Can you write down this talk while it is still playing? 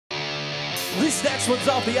This next one's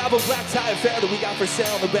off the album Black Tie Affair that we got for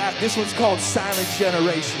sale in the back. This one's called Silent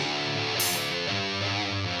Generation.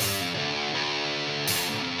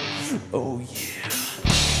 Oh yeah.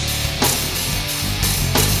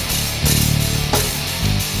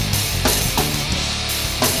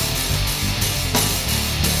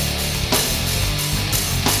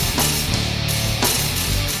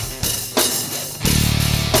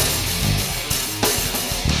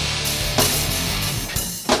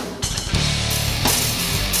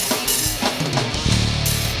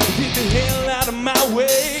 Get the hell out of my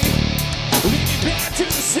way. Lead me back to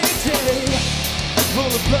the city, full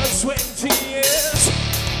of blood, sweat, and tears.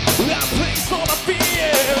 A place for my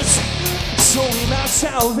fears. Showing my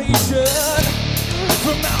salvation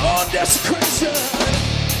from my own desecration.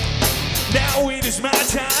 Now it is my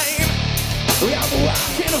time. I'm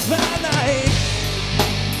walking a fine night.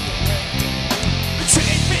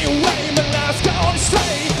 Take me away, my life's gone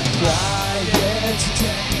astray. Fly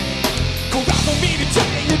today. Go out for me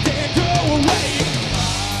today, you can't go away.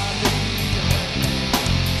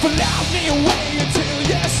 Fly me away until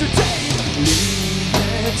yesterday. Leave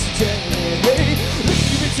it today.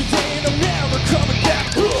 Leave it today and I'm never coming back.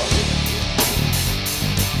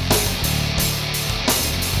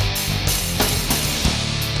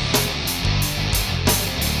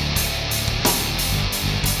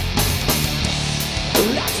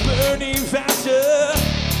 Life's burning faster.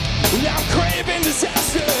 I'm craving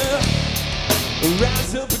disaster.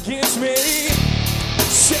 Rise up against me.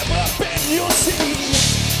 Step up and you'll see.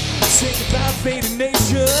 Sing about fading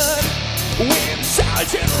nation. We're inside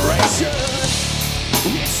generation.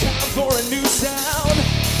 It's time for a new sound.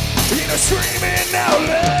 In a screaming out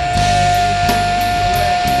loud.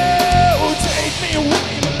 Take me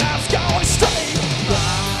away, my life's gone astray.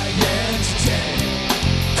 Flying today.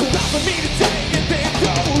 Come out for me today and then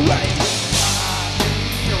go away.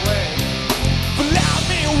 Fly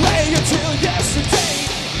me away until yesterday.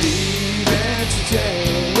 Leave it today.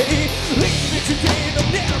 Leave it today and I'm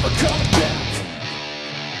never coming back.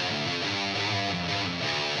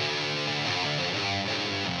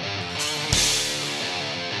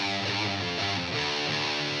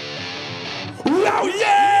 Oh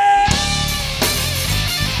yeah!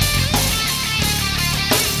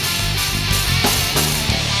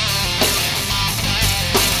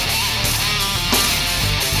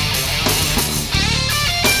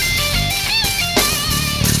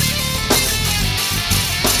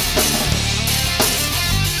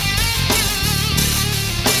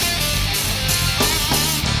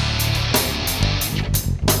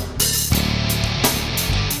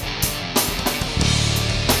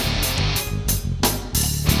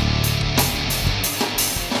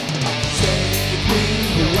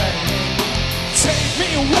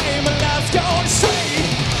 Away, my life's gone astray.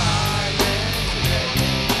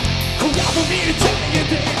 Go out for me today and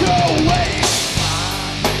then go away.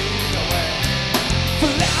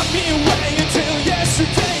 Fly me away until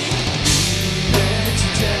yesterday.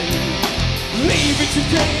 Leave it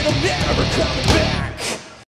today and I'm never coming back.